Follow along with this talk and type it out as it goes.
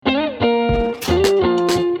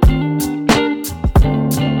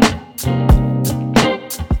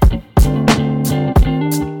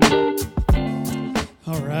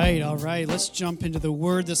jump into the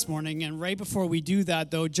Word this morning. And right before we do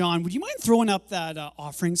that, though, John, would you mind throwing up that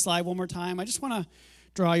offering slide one more time? I just want to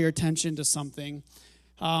draw your attention to something.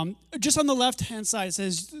 Just on the left-hand side, it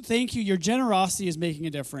says, thank you, your generosity is making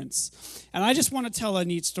a difference. And I just want to tell a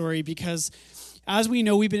neat story because, as we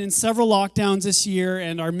know, we've been in several lockdowns this year,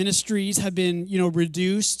 and our ministries have been,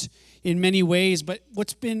 reduced in many ways. But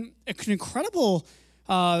what's been an incredible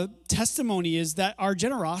testimony is that our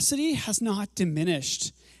generosity has not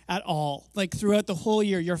diminished at all. Like throughout the whole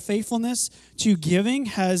year, your faithfulness to giving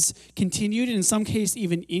has continued, and in some cases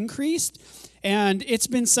even increased. And it's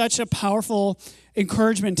been such a powerful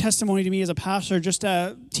encouragement and testimony to me as a pastor, just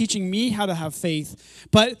teaching me how to have faith.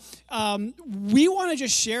 But we want to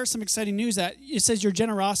just share some exciting news that it says your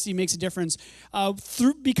generosity makes a difference.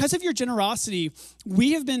 Because of your generosity,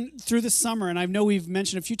 we have been through this summer, and I know we've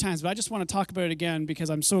mentioned a few times, but I just want to talk about it again because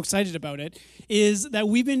I'm so excited about it, is that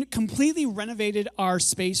we've been completely renovated our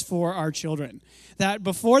space for our children. That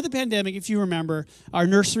before the pandemic, if you remember, our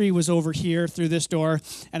nursery was over here through this door,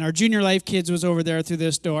 and our junior life kids was over there through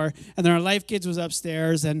this door, and then our life kids was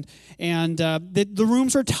upstairs, and the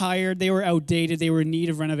rooms were tired, they were outdated, they were in need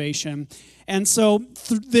of renovation. And so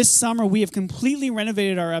this summer, we have completely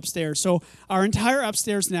renovated our upstairs. So our entire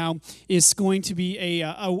upstairs now is going to be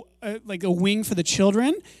a wing for the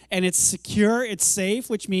children, and it's secure, it's safe,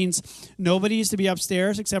 which means nobody is to be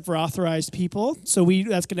upstairs except for authorized people. So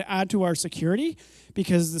that's going to add to our security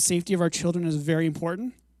because the safety of our children is very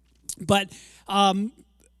important. But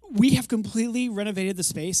we have completely renovated the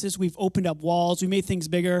spaces. We've opened up walls. We made things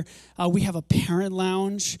bigger. We have a parent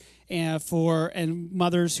lounge for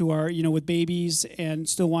mothers who are with babies and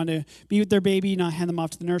still want to be with their baby, not hand them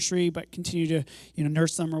off to the nursery, but continue to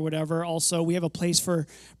nurse them or whatever. Also, we have a place for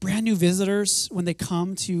brand new visitors when they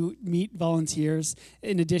come to meet volunteers.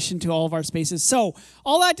 In addition to all of our spaces. So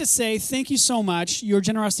all that to say, thank you so much. Your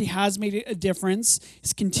generosity has made a difference.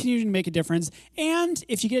 It's continuing to make a difference. And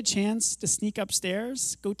if you get a chance to sneak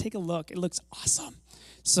upstairs, go take a look. It looks awesome.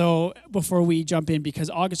 So before we jump in, because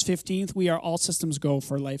August 15th, we are all systems go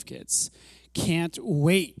for Life Kids. Can't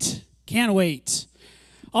wait. Can't wait.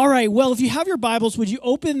 All right, well, if you have your Bibles, would you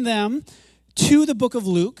open them to the book of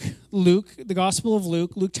Luke, the Gospel of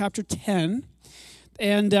Luke chapter 10.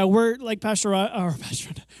 And we're, like Pastor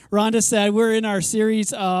Rhonda said, we're in our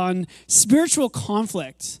series on spiritual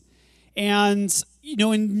conflict. And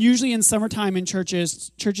usually in summertime in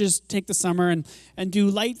churches take the summer and do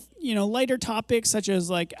lighter topics such as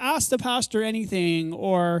like ask the pastor anything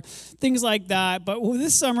or things like that. But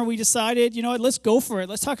this summer we decided, let's go for it.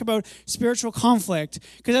 Let's talk about spiritual conflict.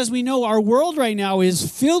 Because as we know, our world right now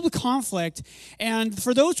is filled with conflict. And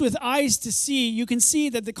for those with eyes to see, you can see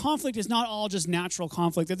that the conflict is not all just natural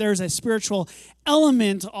conflict, that there's a spiritual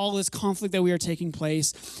element to all this conflict that we are taking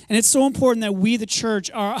place. And it's so important that we, the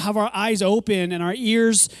church, have our eyes open and our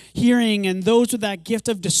ears hearing, and those with that gift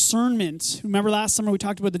of discernment. Remember last summer we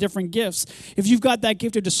talked about the different gifts. If you've got that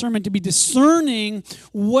gift of discernment, to be discerning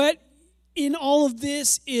what in all of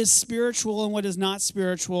this is spiritual and what is not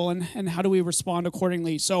spiritual, and how do we respond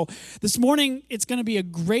accordingly. So this morning, it's going to be a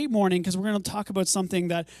great morning because we're going to talk about something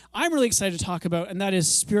that I'm really excited to talk about, and that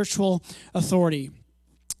is spiritual authority.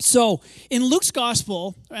 So in Luke's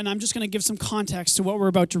gospel, and I'm just going to give some context to what we're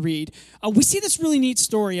about to read, we see this really neat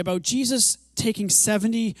story about Jesus taking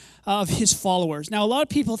 70 of his followers. Now, a lot of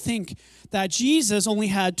people think that Jesus only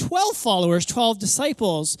had 12 followers, 12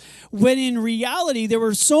 disciples, when in reality, there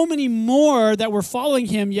were so many more that were following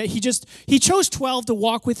him, yet he chose 12 to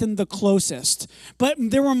walk with him the closest. But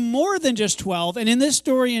there were more than just 12, and in this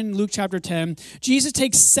story in Luke chapter 10, Jesus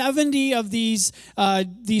takes 70 of these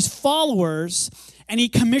followers, and he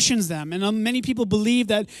commissions them. And many people believe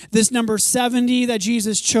that this number 70 that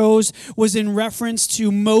Jesus chose was in reference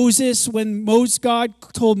to Moses, when God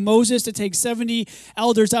told Moses to take 70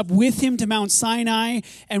 elders up with him to Mount Sinai,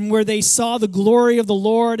 and where they saw the glory of the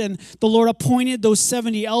Lord, and the Lord appointed those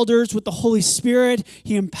 70 elders with the Holy Spirit.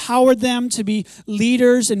 He empowered them to be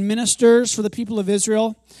leaders and ministers for the people of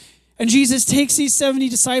Israel. And Jesus takes these 70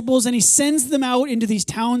 disciples and he sends them out into these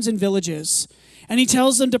towns and villages. And he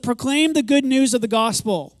tells them to proclaim the good news of the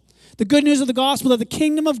gospel. The good news of the gospel that the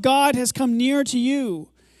kingdom of God has come near to you.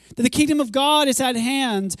 That the kingdom of God is at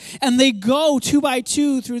hand. And they go 2 by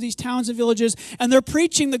 2 through these towns and villages. And they're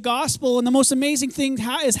preaching the gospel. And the most amazing thing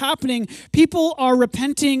is happening. People are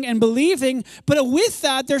repenting and believing. But with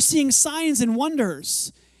that, they're seeing signs and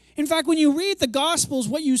wonders. In fact, when you read the Gospels,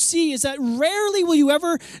 what you see is that rarely will you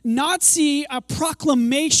ever not see a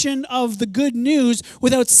proclamation of the good news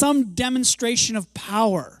without some demonstration of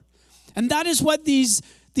power. And that is what these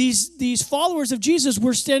these followers of Jesus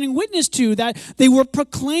were standing witness to, that they were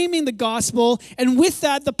proclaiming the gospel, and with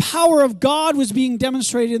that, the power of God was being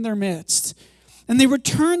demonstrated in their midst. And they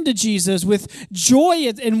returned to Jesus with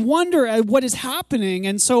joy and wonder at what is happening.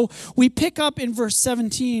 And so we pick up in verse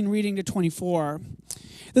 17, reading to 24.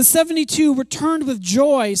 The 72 returned with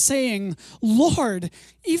joy, saying, Lord,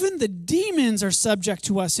 even the demons are subject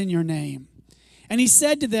to us in your name. And he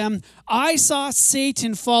said to them, I saw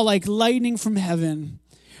Satan fall like lightning from heaven.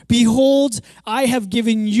 Behold, I have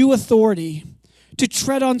given you authority to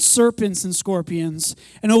tread on serpents and scorpions,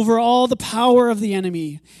 and over all the power of the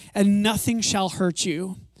enemy, and nothing shall hurt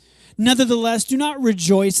you. Nevertheless, do not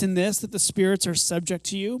rejoice in this, that the spirits are subject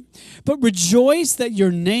to you, but rejoice that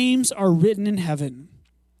your names are written in heaven.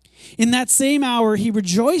 In that same hour, he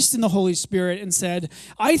rejoiced in the Holy Spirit and said,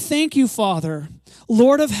 I thank you, Father,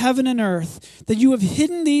 Lord of heaven and earth, that you have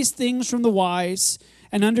hidden these things from the wise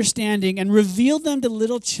and understanding and revealed them to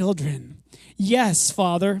little children. Yes,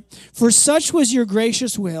 Father, for such was your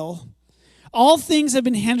gracious will. All things have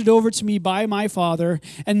been handed over to me by my Father,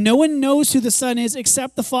 and no one knows who the Son is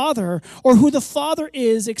except the Father, or who the Father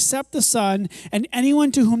is except the Son, and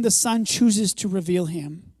anyone to whom the Son chooses to reveal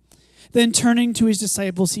him. Then turning to his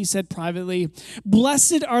disciples, he said privately,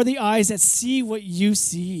 Blessed are the eyes that see what you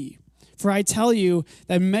see. For I tell you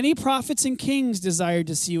that many prophets and kings desired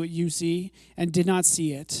to see what you see and did not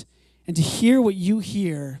see it, and to hear what you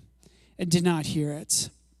hear and did not hear it.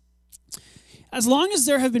 As long as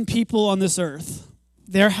there have been people on this earth,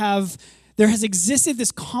 there has existed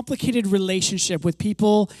this complicated relationship with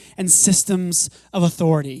people and systems of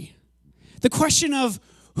authority. The question of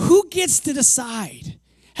who gets to decide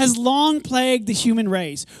has long plagued the human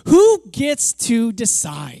race. Who gets to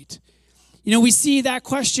decide? You know, we see that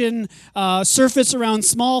question surface around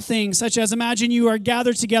small things, such as imagine you are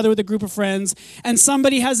gathered together with a group of friends and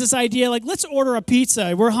somebody has this idea like, let's order a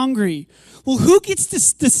pizza, we're hungry. Well, who gets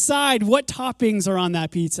to decide what toppings are on that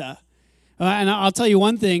pizza? And I'll tell you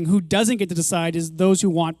one thing, who doesn't get to decide is those who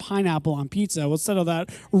want pineapple on pizza. We'll settle that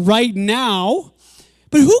right now.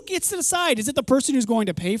 But who gets to decide? Is it the person who's going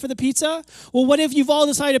to pay for the pizza? Well, what if you've all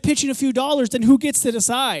decided to pitch in a few dollars, then who gets to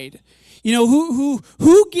decide? You know,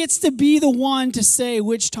 who gets to be the one to say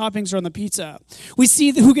which toppings are on the pizza? We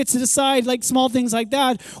see who gets to decide, like small things like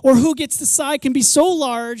that, or who gets to decide can be so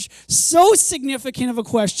large, so significant of a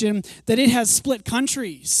question that it has split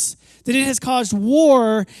countries, that it has caused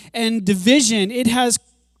war and division. It has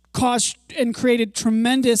caused and created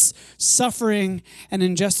tremendous suffering and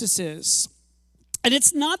injustices. And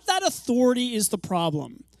it's not that authority is the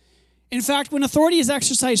problem. In fact, when authority is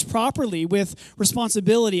exercised properly with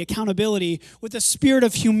responsibility, accountability, with a spirit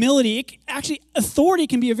of humility, authority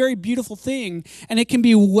can be a very beautiful thing, and it can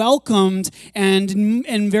be welcomed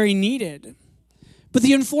and very needed. But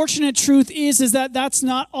the unfortunate truth is that that's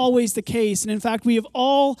not always the case. And in fact, we have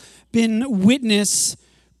all been witness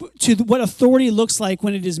to what authority looks like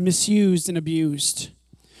when it is misused and abused.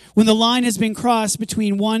 When the line has been crossed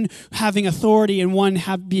between one having authority and one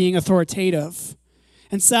being authoritative.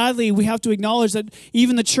 And sadly, we have to acknowledge that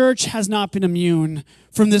even the church has not been immune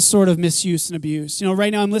from this sort of misuse and abuse. You know,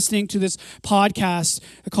 right now I'm listening to this podcast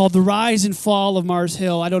called The Rise and Fall of Mars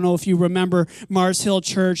Hill. I don't know if you remember Mars Hill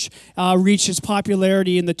Church reached its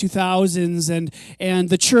popularity in the 2000s, and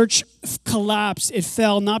the church collapsed. It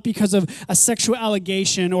fell not because of a sexual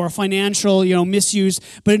allegation or a financial, misuse,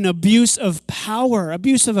 but an abuse of power,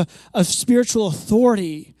 abuse of spiritual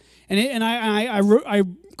authority. And I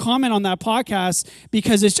comment on that podcast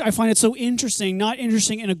because I find it so interesting, not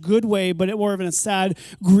interesting in a good way, but more of in a sad,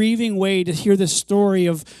 grieving way to hear the story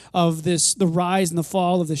of the rise and the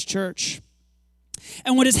fall of this church.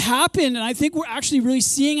 And what has happened, and I think we're actually really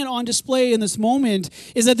seeing it on display in this moment,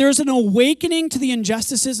 is that there's an awakening to the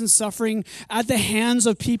injustices and suffering at the hands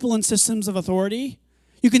of people and systems of authority.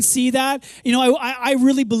 You can see that. You know, I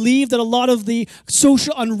really believe that a lot of the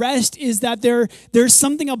social unrest is that there's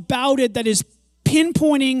something about it that is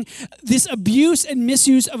pinpointing this abuse and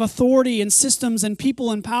misuse of authority and systems and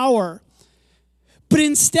people in power. But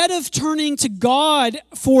instead of turning to God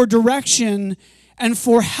for direction and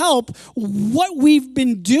for help, what we've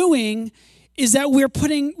been doing is that we're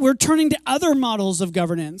turning to other models of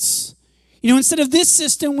governance. You know, instead of this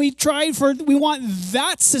system, we want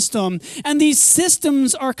that system. And these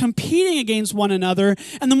systems are competing against one another.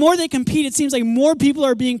 And the more they compete, it seems like more people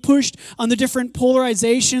are being pushed on the different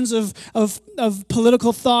polarizations of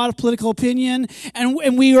political thought, political opinion.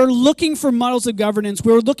 And we are looking for models of governance.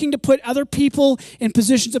 We're looking to put other people in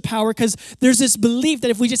positions of power because there's this belief that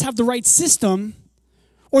if we just have the right system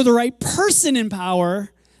or the right person in power,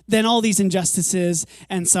 then all these injustices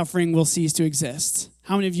and suffering will cease to exist.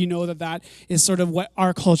 How many of you know that that is sort of what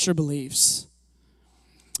our culture believes?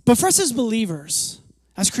 But for us as believers,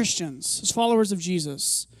 as Christians, as followers of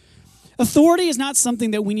Jesus, authority is not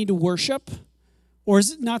something that we need to worship or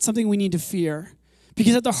is not something we need to fear.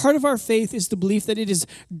 Because at the heart of our faith is the belief that it is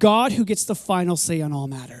God who gets the final say on all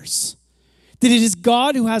matters. That it is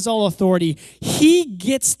God who has all authority. He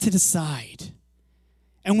gets to decide.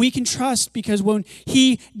 And we can trust because when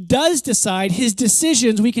he does decide his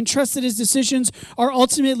decisions, we can trust that his decisions are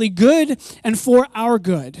ultimately good and for our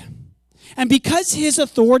good. And because his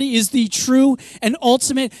authority is the true and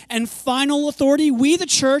ultimate and final authority, we, the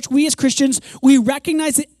church, we as Christians, we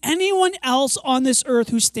recognize that anyone else on this earth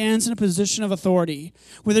who stands in a position of authority,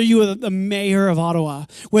 whether you are the mayor of Ottawa,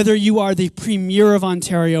 whether you are the premier of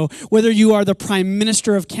Ontario, whether you are the prime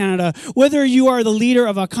minister of Canada, whether you are the leader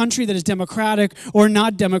of a country that is democratic or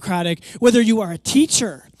not democratic, whether you are a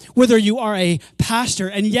teacher, whether you are a pastor,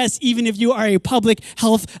 and yes, even if you are a public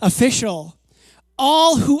health official,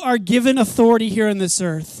 all who are given authority here on this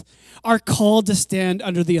earth are called to stand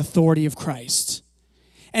under the authority of Christ.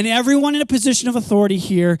 And everyone in a position of authority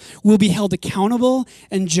here will be held accountable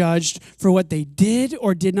and judged for what they did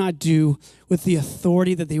or did not do with the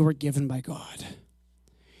authority that they were given by God.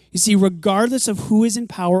 You see, regardless of who is in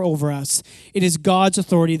power over us, it is God's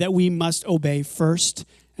authority that we must obey first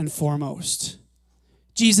and foremost.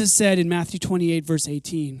 Jesus said in Matthew 28, verse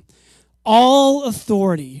 18, all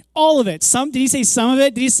authority, all of it. Did he say some of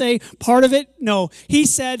it? Did he say part of it? No. He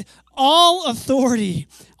said all authority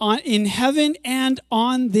in heaven and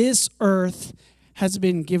on this earth has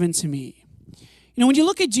been given to me. You know, when you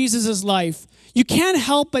look at Jesus' life, you can't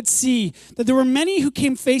help but see that there were many who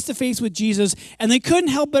came face to face with Jesus and they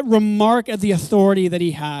couldn't help but remark at the authority that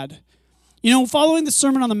he had. You know, following the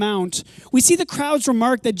Sermon on the Mount, we see the crowds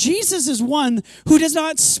remark that Jesus is one who does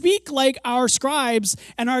not speak like our scribes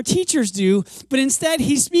and our teachers do, but instead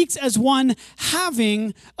he speaks as one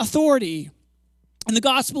having authority. In the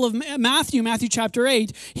Gospel of Matthew chapter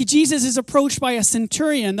 8, Jesus is approached by a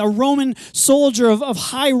centurion, a Roman soldier of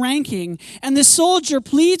high ranking, and this soldier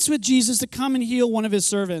pleads with Jesus to come and heal one of his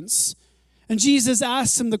servants. And Jesus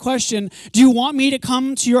asks him the question, do you want me to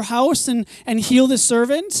come to your house and heal this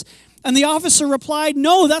servant? And the officer replied,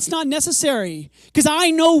 no, that's not necessary, because I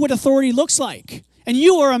know what authority looks like, and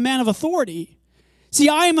you are a man of authority. See,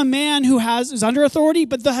 I am a man who is under authority,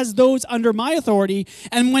 but has those under my authority,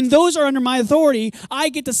 and when those are under my authority, I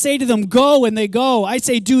get to say to them, go, and they go. I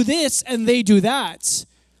say, do this, and they do that.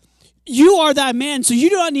 You are that man, so you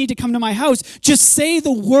do not need to come to my house. Just say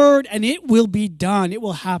the word, and it will be done. It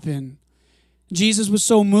will happen. Jesus was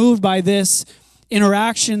so moved by this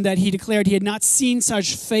interaction that he declared he had not seen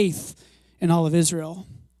such faith in all of Israel.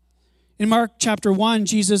 In Mark chapter 1,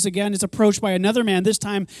 Jesus again is approached by another man. This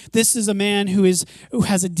time, this is a man who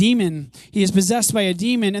has a demon. He is possessed by a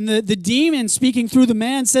demon. And the demon, speaking through the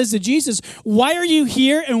man, says to Jesus, why are you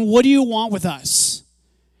here and what do you want with us?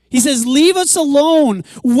 He says, leave us alone.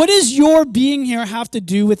 What does your being here have to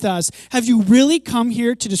do with us? Have you really come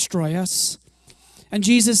here to destroy us? And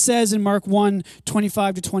Jesus says in Mark 1,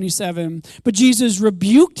 25 to 27, but Jesus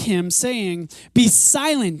rebuked him, saying, be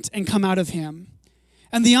silent and come out of him.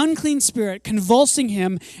 And the unclean spirit, convulsing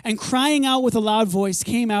him and crying out with a loud voice,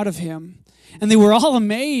 came out of him. And they were all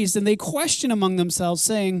amazed, and they questioned among themselves,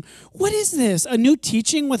 saying, what is this, a new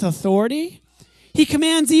teaching with authority? He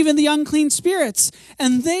commands even the unclean spirits,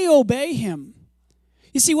 and they obey him.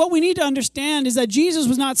 You see, what we need to understand is that Jesus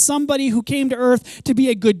was not somebody who came to earth to be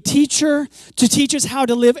a good teacher, to teach us how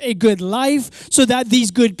to live a good life, so that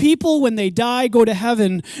these good people, when they die, go to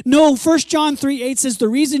heaven. No, 1 John 3:8 says the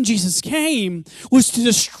reason Jesus came was to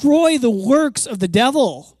destroy the works of the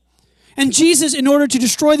devil. And Jesus, in order to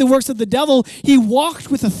destroy the works of the devil, he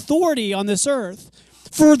walked with authority on this earth.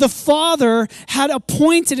 For the Father had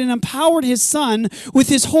appointed and empowered his Son with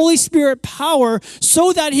his Holy Spirit power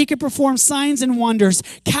so that he could perform signs and wonders,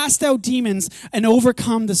 cast out demons, and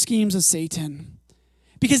overcome the schemes of Satan.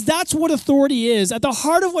 Because that's what authority is. At the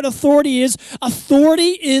heart of what authority is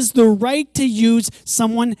the right to use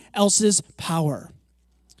someone else's power.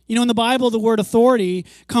 You know, in the Bible, the word authority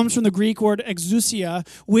comes from the Greek word exousia,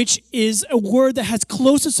 which is a word that has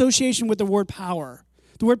close association with the word power.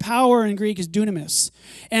 The word power in Greek is dunamis.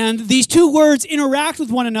 And these two words interact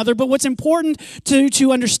with one another, but what's important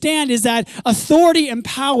to understand is that authority and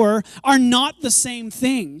power are not the same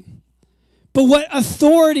thing. But what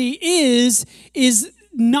authority is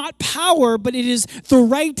not power, but it is the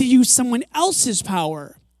right to use someone else's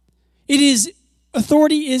power.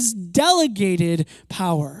 Authority is delegated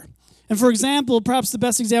power. And for example, perhaps the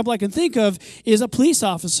best example I can think of is a police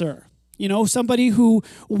officer. You know, somebody who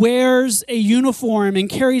wears a uniform and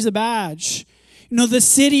carries a badge. The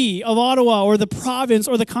city of Ottawa or the province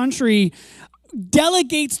or the country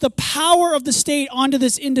delegates the power of the state onto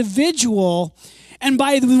this individual. And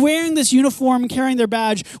by wearing this uniform and carrying their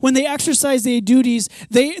badge, when they exercise their duties,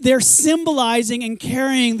 they're symbolizing and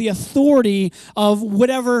carrying the authority of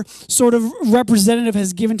whatever sort of representative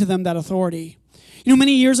has given to them that authority.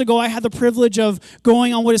 Many years ago, I had the privilege of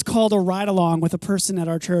going on what is called a ride-along with a person at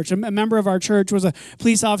our church. A member of our church was a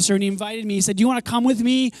police officer, and he invited me. He said, do you want to come with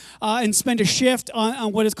me and spend a shift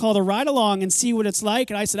on what is called a ride-along and see what it's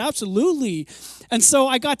like? And I said, absolutely. And so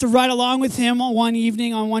I got to ride along with him on one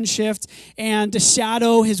evening, on one shift, and to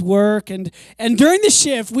shadow his work. And during the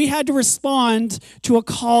shift, we had to respond to a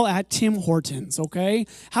call at Tim Hortons, okay?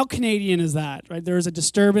 How Canadian is that, right? There was a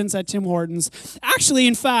disturbance at Tim Hortons. Actually,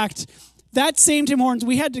 in fact, that same Tim Hortons,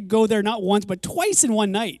 we had to go there not once, but twice in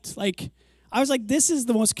one night. I was like, this is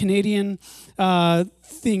the most Canadian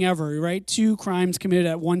thing ever, right? 2 crimes committed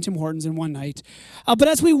at one Tim Hortons in one night. But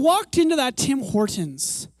as we walked into that Tim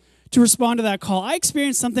Hortons to respond to that call, I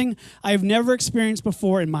experienced something I've never experienced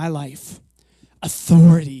before in my life.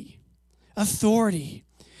 Authority. Authority.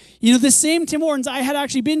 The same Tim Hortons I had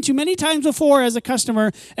actually been to many times before as a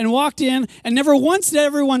customer and walked in, and never once did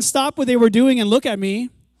everyone stop what they were doing and look at me.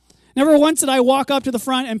 Never once did I walk up to the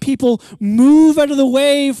front and people move out of the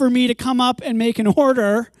way for me to come up and make an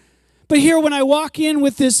order. But here, when I walk in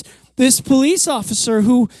with this police officer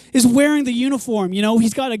who is wearing the uniform,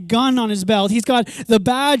 he's got a gun on his belt, he's got the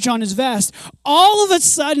badge on his vest, all of a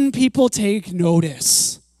sudden people take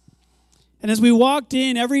notice. And as we walked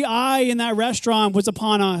in, every eye in that restaurant was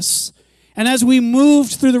upon us. And as we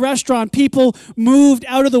moved through the restaurant, people moved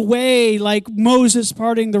out of the way like Moses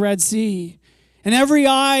parting the Red Sea. And every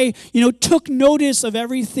eye, took notice of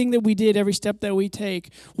everything that we did, every step that we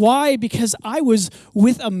take. Why? Because I was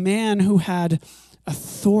with a man who had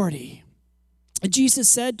authority. And Jesus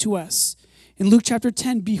said to us in Luke chapter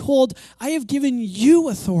 10, behold, I have given you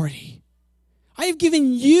authority. I have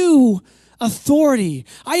given you authority.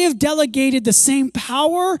 I have delegated the same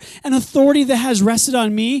power and authority that has rested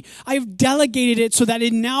on me. I have delegated it so that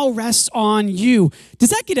it now rests on you. Does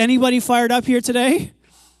that get anybody fired up here today?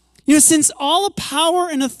 Since all power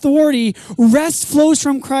and authority flows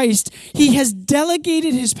from Christ, he has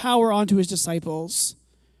delegated his power onto his disciples.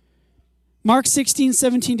 Mark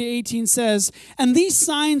 16:17-18 says, and these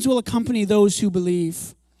signs will accompany those who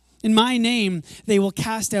believe. In my name, they will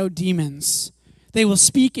cast out demons. They will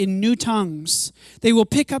speak in new tongues. They will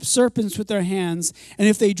pick up serpents with their hands. And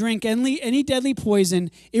if they drink any deadly poison,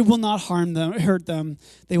 it will not hurt them.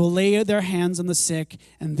 They will lay their hands on the sick,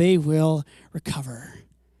 and they will recover.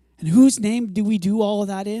 In whose name do we do all of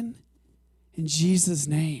that in? In Jesus'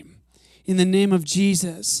 name. In the name of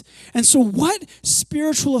Jesus. And so what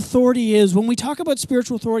spiritual authority is, when we talk about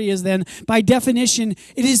spiritual authority, is then, by definition,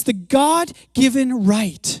 it is the God-given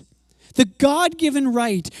right. The God-given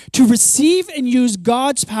right to receive and use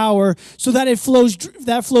God's power so that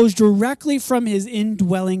that flows directly from his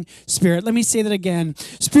indwelling spirit. Let me say that again.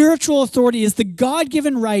 Spiritual authority is the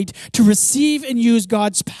God-given right to receive and use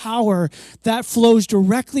God's power that flows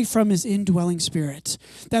directly from his indwelling spirit.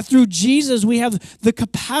 That through Jesus we have the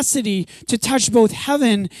capacity to touch both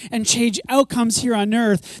heaven and change outcomes here on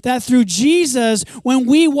earth. That through Jesus, when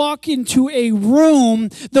we walk into a room,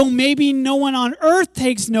 though maybe no one on earth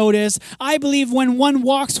takes notice, I believe when one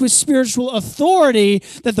walks with spiritual authority,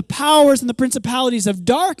 that the powers and the principalities of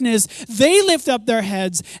darkness, they lift up their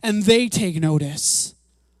heads and they take notice.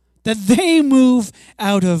 That they move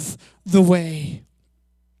out of the way.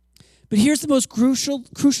 But here's the most crucial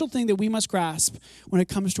thing that we must grasp when it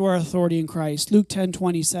comes to our authority in Christ. Luke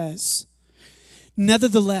 10:20 says,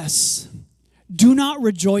 nevertheless, do not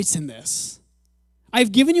rejoice in this.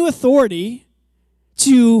 I've given you authority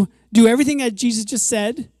to do everything that Jesus just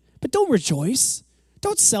said, but don't rejoice.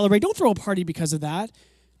 Don't celebrate. Don't throw a party because of that.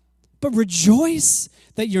 But rejoice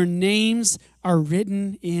that your names are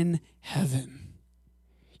written in heaven.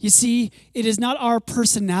 You see, it is not our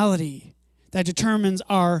personality that determines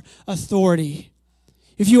our authority.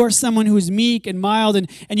 If you are someone who is meek and mild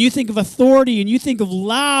and you think of authority and you think of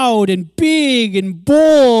loud and big and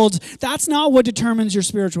bold, that's not what determines your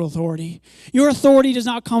spiritual authority. Your authority does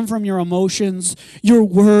not come from your emotions, your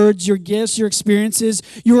words, your gifts, your experiences.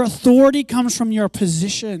 Your authority comes from your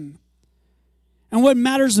position. And what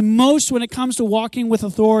matters most when it comes to walking with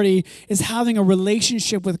authority is having a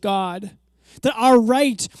relationship with God. That our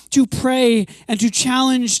right to pray and to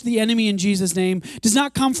challenge the enemy in Jesus' name does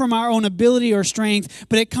not come from our own ability or strength,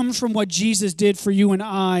 but it comes from what Jesus did for you and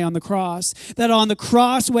I on the cross. That on the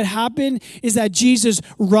cross, what happened is that Jesus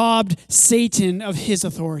robbed Satan of his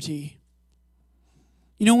authority.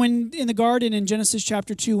 You know, when in the garden in Genesis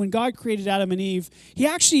chapter 2, when God created Adam and Eve, he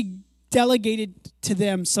actually delegated to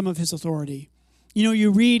them some of his authority. You know,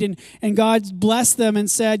 you read and God blessed them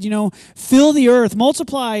and said, you know, fill the earth,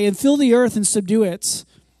 multiply and fill the earth and subdue it.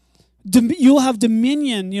 You'll have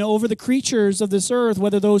dominion, you know, over the creatures of this earth,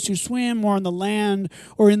 whether those who swim or on the land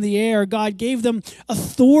or in the air. God gave them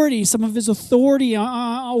authority, some of his authority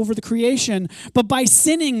over the creation. But by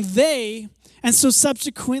sinning, they, and so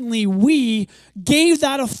subsequently we, gave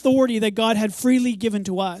that authority that God had freely given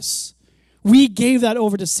to us. We gave that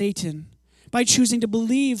over to Satan by choosing to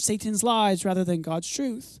believe Satan's lies rather than God's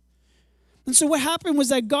truth. And so what happened was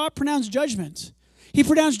that God pronounced judgment. He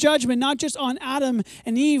pronounced judgment not just on Adam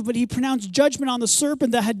and Eve, but he pronounced judgment on the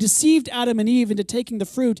serpent that had deceived Adam and Eve into taking the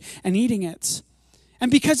fruit and eating it. And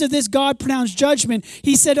because of this, God pronounced judgment.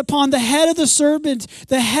 He said upon the head of the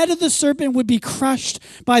serpent would be crushed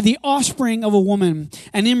by the offspring of a woman.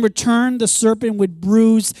 And in return, the serpent would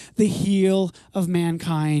bruise the heel of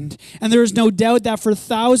mankind. And there is no doubt that for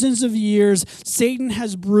thousands of years, Satan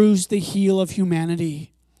has bruised the heel of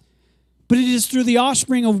humanity. But it is through the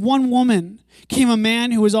offspring of one woman came a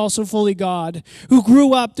man who was also fully God, who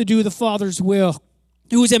grew up to do the Father's will,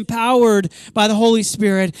 who was empowered by the Holy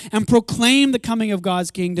Spirit and proclaimed the coming of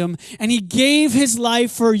God's kingdom. And he gave his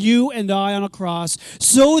life for you and I on a cross,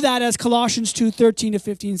 so that, as Colossians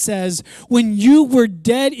 2:13-15 says, when you were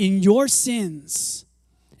dead in your sins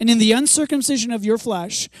and in the uncircumcision of your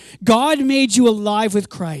flesh, God made you alive with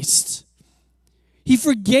Christ. He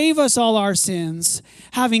forgave us all our sins,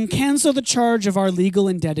 having canceled the charge of our legal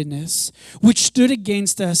indebtedness, which stood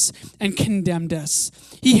against us and condemned us.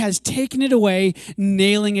 He has taken it away,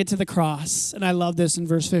 nailing it to the cross. And I love this in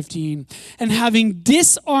verse 15. And having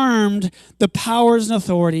disarmed the powers and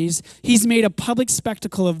authorities, he's made a public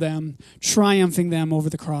spectacle of them, triumphing them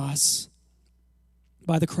over the cross.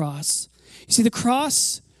 By the cross. You see, the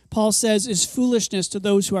cross, Paul says, is foolishness to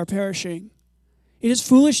those who are perishing. It is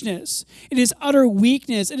foolishness. It is utter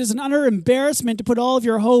weakness. It is an utter embarrassment to put all of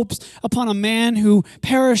your hopes upon a man who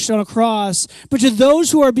perished on a cross. But to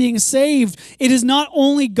those who are being saved, it is not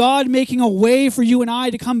only God making a way for you and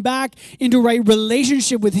I to come back into right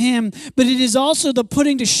relationship with him, but it is also the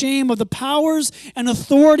putting to shame of the powers and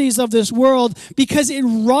authorities of this world, because it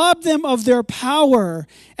robbed them of their power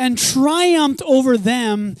and triumphed over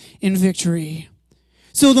them in victory.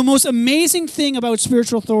 So the most amazing thing about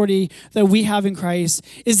spiritual authority that we have in Christ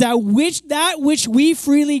is that which we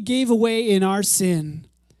freely gave away in our sin,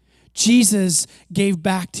 Jesus gave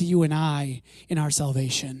back to you and I in our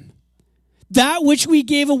salvation. That which we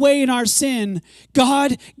gave away in our sin,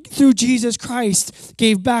 God, through Jesus Christ,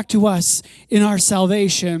 gave back to us in our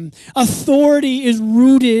salvation. Authority is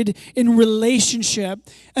rooted in relationship.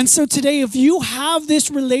 And so today, if you have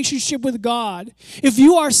this relationship with God, if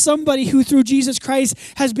you are somebody who through Jesus Christ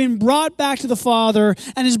has been brought back to the Father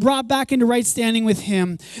and is brought back into right standing with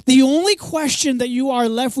him, the only question that you are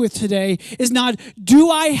left with today is not, do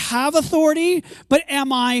I have authority, but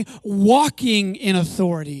am I walking in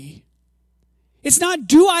authority? It's not,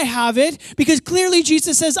 do I have it? Because clearly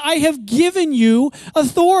Jesus says, I have given you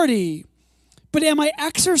authority. But am I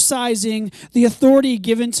exercising the authority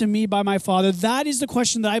given to me by my Father? That is the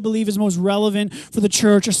question that I believe is most relevant for the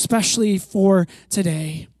church, especially for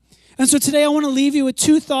today. And so today I want to leave you with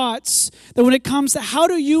two thoughts that when it comes to how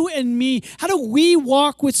do we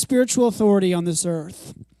walk with spiritual authority on this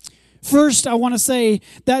earth? First, I want to say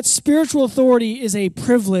that spiritual authority is a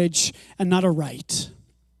privilege and not a right.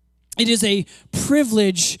 It is a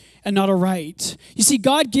privilege and not a right. You see,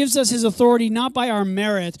 God gives us his authority not by our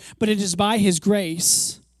merit, but it is by his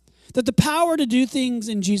grace. That the power to do things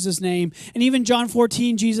in Jesus' name, and even John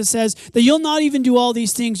 14, Jesus says that you'll not even do all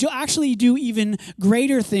these things, you'll actually do even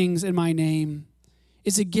greater things in my name.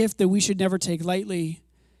 It's a gift that we should never take lightly.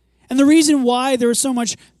 And the reason why there is so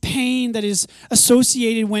much pain that is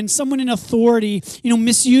associated when someone in authority,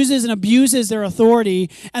 misuses and abuses their authority,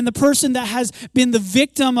 and the person that has been the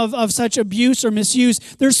victim of such abuse or misuse,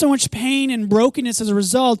 there's so much pain and brokenness as a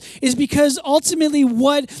result, is because ultimately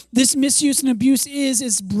what this misuse and abuse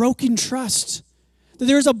is broken trust. That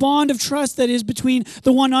there is a bond of trust that is between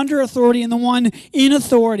the one under authority and the one in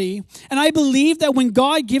authority. And I believe that when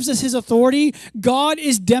God gives us his authority, God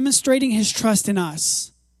is demonstrating his trust in us.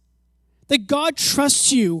 That God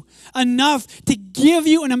trusts you enough to give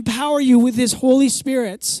you and empower you with his Holy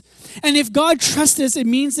Spirit. And if God trusts us, it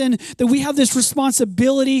means then that we have this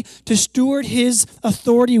responsibility to steward his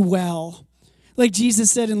authority well. Like Jesus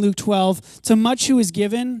said in Luke 12, to much who is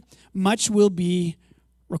given, much will be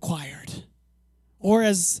required. Or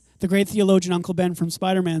as the great theologian Uncle Ben from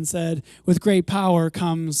Spider-Man said, with great power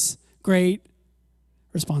comes great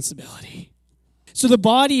responsibility. So the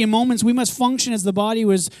body, in moments, we must function as the body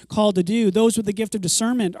was called to do. Those with the gift of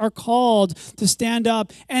discernment are called to stand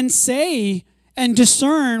up and say and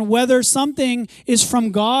discern whether something is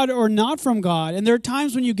from God or not from God. And there are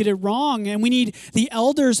times when you get it wrong, and we need the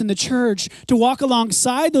elders in the church to walk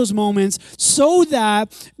alongside those moments so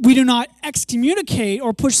that we do not excommunicate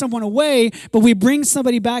or push someone away, but we bring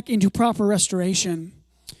somebody back into proper restoration.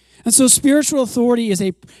 And so spiritual authority is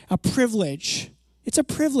a privilege. It's a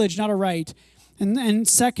privilege, not a right. And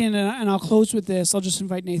second, and I'll close with this, I'll just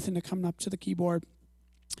invite Nathan to come up to the keyboard.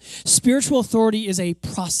 Spiritual authority is a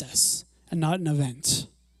process and not an event.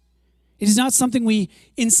 It is not something we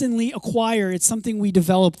instantly acquire. It's something we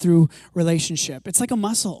develop through relationship. It's like a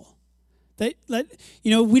muscle.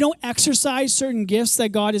 We don't exercise certain gifts that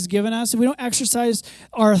God has given us. If we don't exercise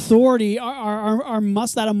our authority, our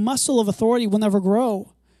muscle, that a muscle of authority will never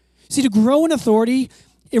grow. See, to grow in authority,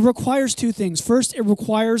 it requires two things. First, it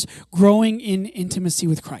requires growing in intimacy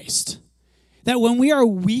with Christ. That when we are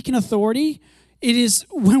weak in authority, it is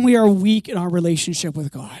when we are weak in our relationship with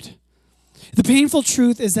God. The painful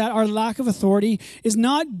truth is that our lack of authority is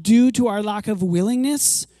not due to our lack of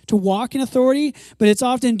willingness to walk in authority, but it's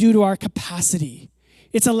often due to our capacity.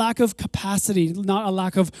 It's a lack of capacity, not a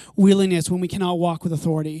lack of willingness when we cannot walk with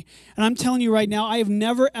authority. And I'm telling you right now, I have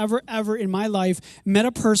never, ever, ever in my life met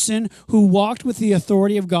a person who walked with the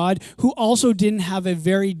authority of God who also didn't have a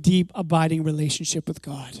very deep, abiding relationship with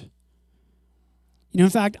God. In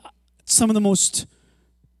fact, some of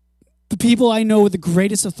the people I know with the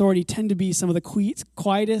greatest authority tend to be some of the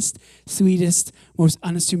quietest, sweetest, most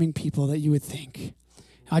unassuming people that you would think.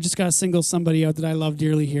 I just got to single somebody out that I love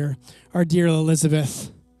dearly here, our dear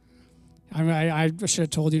Elizabeth. I should have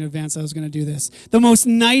told you in advance I was going to do this. The most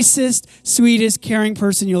nicest, sweetest, caring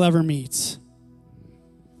person you'll ever meet.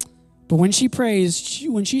 But when she prays,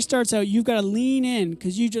 when she starts out, you've got to lean in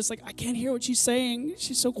because you just I can't hear what she's saying.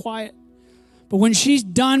 She's so quiet. But when she's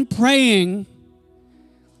done praying,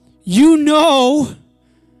 you know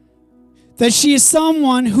that she is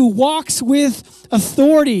someone who walks with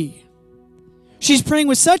authority. She's praying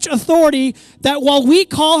with such authority that while we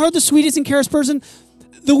call her the sweetest and caring person,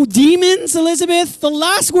 the demons, Elizabeth, the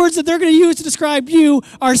last words that they're going to use to describe you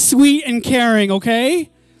are sweet and caring, okay?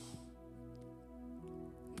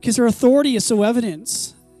 Because her authority is so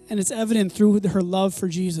evident, and it's evident through her love for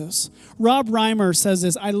Jesus. Rob Reimer says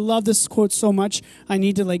this. I love this quote so much. I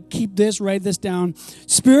need to write this down.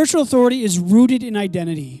 Spiritual authority is rooted in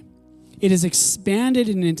identity. It is expanded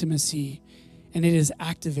in intimacy, and it is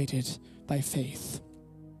activated by faith.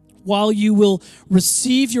 While you will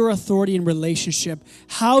receive your authority in relationship,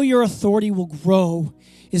 how your authority will grow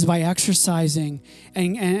is by exercising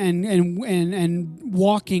and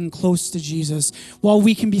walking close to Jesus. While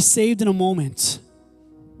we can be saved in a moment,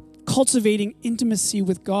 cultivating intimacy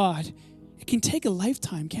with God, it can take a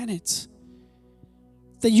lifetime, can it?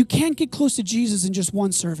 That you can't get close to Jesus in just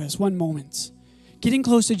one service, one moment. Getting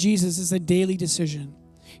close to Jesus is a daily decision.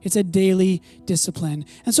 It's a daily discipline.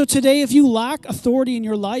 And so today, if you lack authority in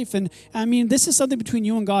your life, and this is something between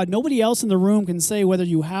you and God, nobody else in the room can say whether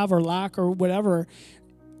you have or lack or whatever.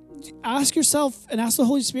 Ask yourself and ask the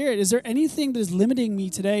Holy Spirit, is there anything that is limiting me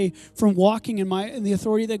today from walking in the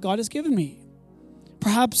authority that God has given me?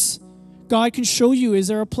 Perhaps God can show you, is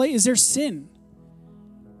there sin?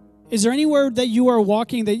 Is there anywhere that you are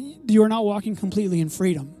walking that you are not walking completely in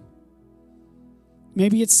freedom?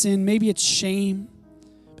 Maybe it's sin, maybe it's shame.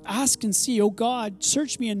 Ask and see, oh God,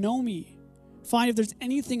 search me and know me. Find if there's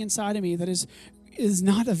anything inside of me that is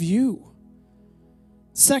not of you.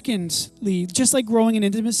 Secondly, just like growing in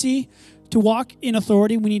intimacy, to walk in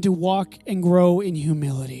authority, we need to walk and grow in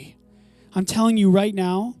humility. I'm telling you right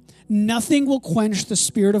now, nothing will quench the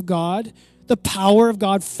Spirit of God, the power of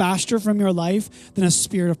God faster from your life than a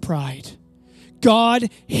spirit of pride. God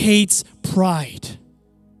hates pride.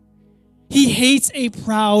 He hates a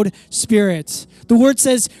proud spirit. The word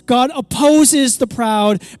says God opposes the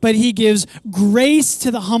proud, but he gives grace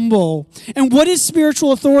to the humble. And what is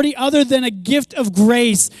spiritual authority other than a gift of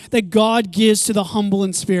grace that God gives to the humble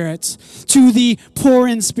in spirit, to the poor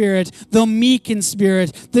in spirit, the meek in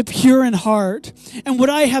spirit, the pure in heart? And what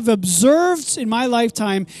I have observed in my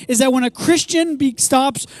lifetime is that when a Christian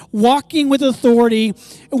stops walking with authority,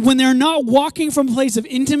 when they're not walking from a place of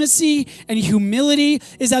intimacy and humility,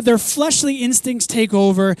 is that their fleshly instincts take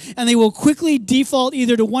over and they will quickly default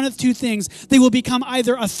either to one of two things. They will become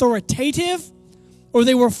either authoritative or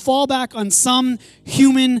they will fall back on some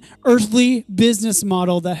human, earthly business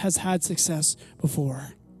model that has had success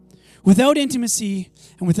before. Without intimacy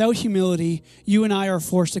and without humility, you and I are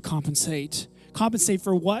forced to compensate. Compensate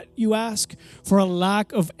for what, you ask? For a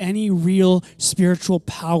lack of any real spiritual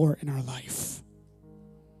power in our life.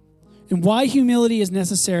 And why humility is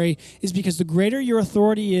necessary is because the greater your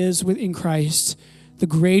authority is within Christ, the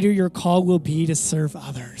greater your call will be to serve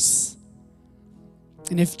others.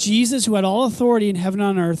 And if Jesus, who had all authority in heaven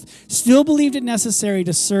and on earth, still believed it necessary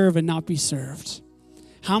to serve and not be served,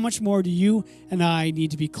 how much more do you and I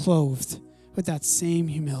need to be clothed with that same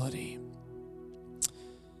humility?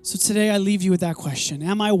 So today I leave you with that question.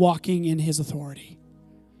 Am I walking in his authority?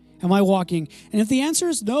 Am I walking? And if the answer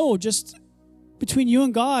is no, just between you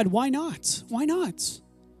and God, why not? Why not?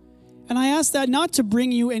 And I ask that not to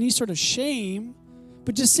bring you any sort of shame,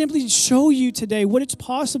 but just simply to show you today what it's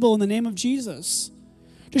possible in the name of Jesus.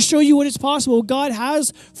 To show you what is possible God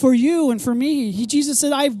has for you and for me. Jesus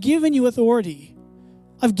said, I've given you authority.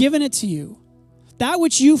 I've given it to you. That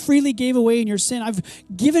which you freely gave away in your sin, I've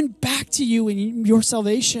given back to you in your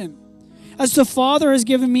salvation. As the Father has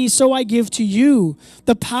given me, so I give to you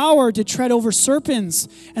the power to tread over serpents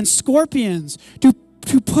and scorpions, to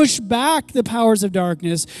push back the powers of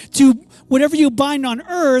darkness, to whatever you bind on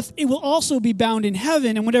earth, it will also be bound in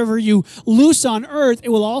heaven, and whatever you loose on earth, it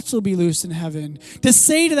will also be loosed in heaven. To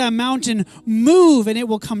say to that mountain, move, and it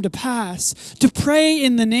will come to pass. To pray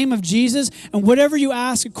in the name of Jesus, and whatever you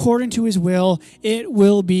ask according to his will, it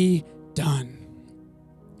will be done.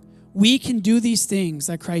 We can do these things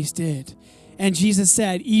that Christ did. And Jesus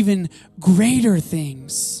said, even greater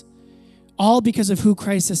things, all because of who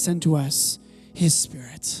Christ has sent to us, his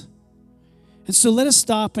Spirit. And so let us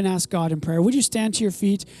stop and ask God in prayer. Would you stand to your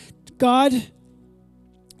feet? God,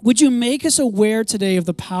 would you make us aware today of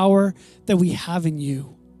the power that we have in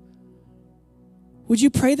you? Would you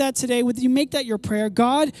pray that today? Would you make that your prayer?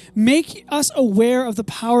 God, make us aware of the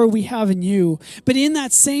power we have in you. But in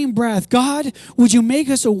that same breath, God, would you make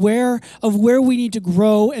us aware of where we need to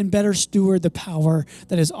grow and better steward the power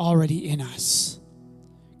that is already in us?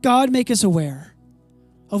 God, make us aware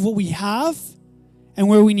of what we have and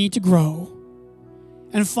where we need to grow.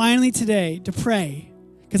 And finally today, to pray,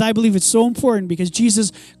 because I believe it's so important because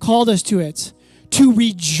Jesus called us to it, to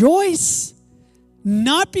rejoice,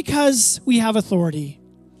 not because we have authority,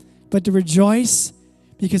 but to rejoice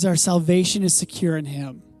because our salvation is secure in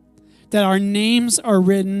him, that our names are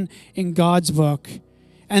written in God's book.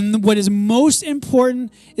 And what is most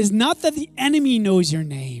important is not that the enemy knows your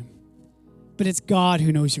name, but it's God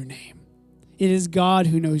who knows your name. It is God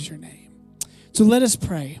who knows your name. So let us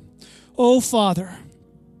pray. Oh, Father,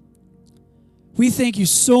 we thank you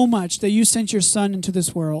so much that you sent your Son into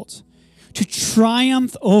this world to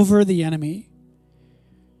triumph over the enemy,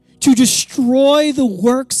 to destroy the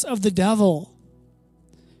works of the devil.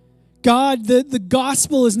 God, the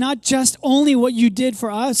gospel is not just only what you did for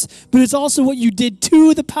us, but it's also what you did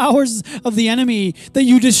to the powers of the enemy, that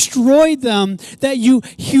you destroyed them, that you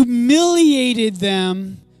humiliated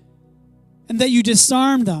them, and that you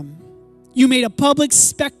disarmed them. You made a public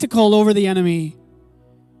spectacle over the enemy,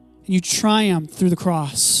 and you triumphed through the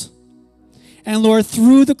cross. And Lord,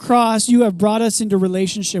 through the cross, you have brought us into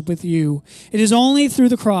relationship with you. It is only through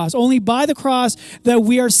the cross, only by the cross, that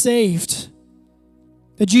we are saved.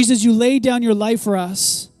 That Jesus, you laid down your life for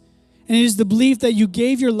us. And it is the belief that you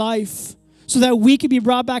gave your life so that we could be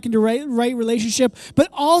brought back into right relationship, but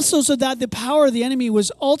also so that the power of the enemy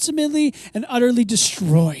was ultimately and utterly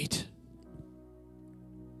destroyed.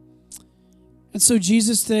 And so,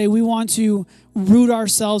 Jesus, today we want to root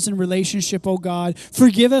ourselves in relationship, oh God.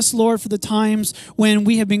 Forgive us, Lord, for the times when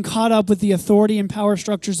we have been caught up with the authority and power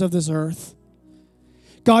structures of this earth.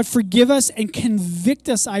 God, forgive us and convict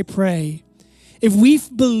us, I pray, if we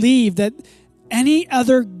believe that any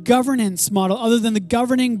other governance model other than the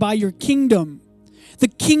governing by your kingdom, the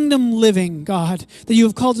kingdom living, God, that you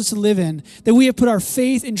have called us to live in, that we have put our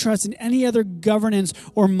faith and trust in any other governance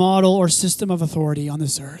or model or system of authority on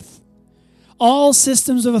this earth. All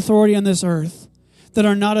systems of authority on this earth that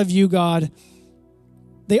are not of you, God,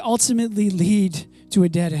 they ultimately lead to a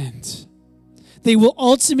dead end. They will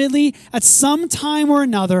ultimately, at some time or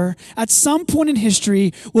another, at some point in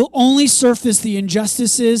history, will only surface the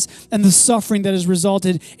injustices and the suffering that has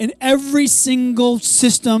resulted in every single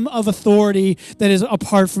system of authority that is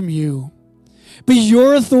apart from you. But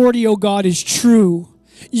your authority, O God, is true.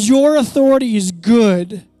 Your authority is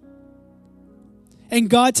good. And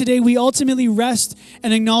God, today we ultimately rest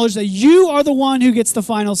and acknowledge that you are the one who gets the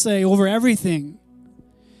final say over everything.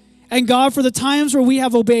 And God, for the times where we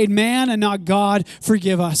have obeyed man and not God,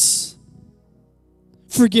 forgive us.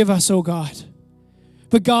 Forgive us, oh God.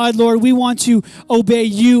 But God, Lord, we want to obey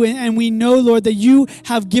you, and we know, Lord, that you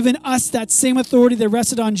have given us that same authority that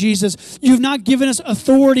rested on Jesus. You have not given us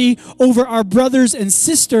authority over our brothers and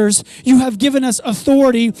sisters. You have given us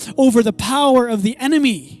authority over the power of the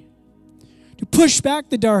enemy. To push back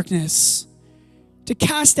the darkness, to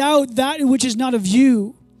cast out that which is not of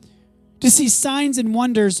you, to see signs and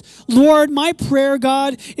wonders. Lord, my prayer,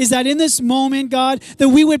 God, is that in this moment, God, that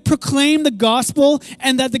we would proclaim the gospel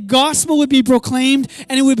and that the gospel would be proclaimed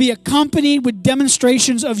and it would be accompanied with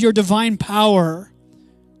demonstrations of your divine power.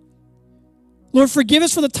 Lord, forgive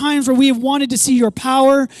us for the times where we have wanted to see your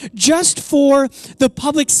power just for the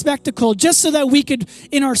public spectacle, just so that we could,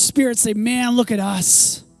 in our spirit, say, man, look at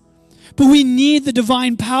us. But we need the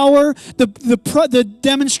divine power, the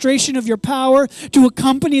demonstration of your power to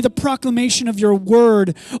accompany the proclamation of your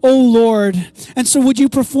word, oh Lord. And so would you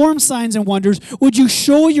perform signs and wonders? Would you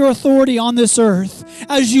show your authority on this earth?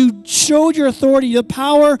 As you showed your authority, the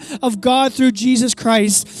power of God through Jesus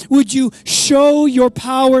Christ, would you show your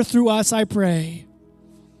power through us, I pray.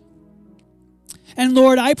 And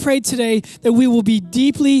Lord, I pray today that we will be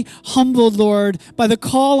deeply humbled, Lord, by the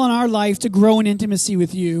call on our life to grow in intimacy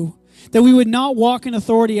with you. That we would not walk in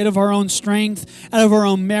authority out of our own strength, out of our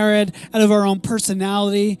own merit, out of our own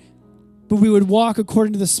personality, but we would walk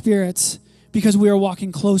according to the Spirit because we are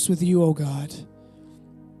walking close with you, oh God.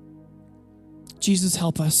 Jesus,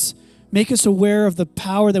 help us. Make us aware of the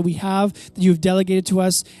power that we have, that you have delegated to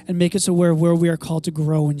us, and make us aware of where we are called to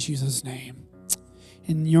grow in Jesus' name.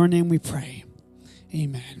 In your name we pray.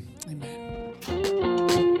 Amen. Amen.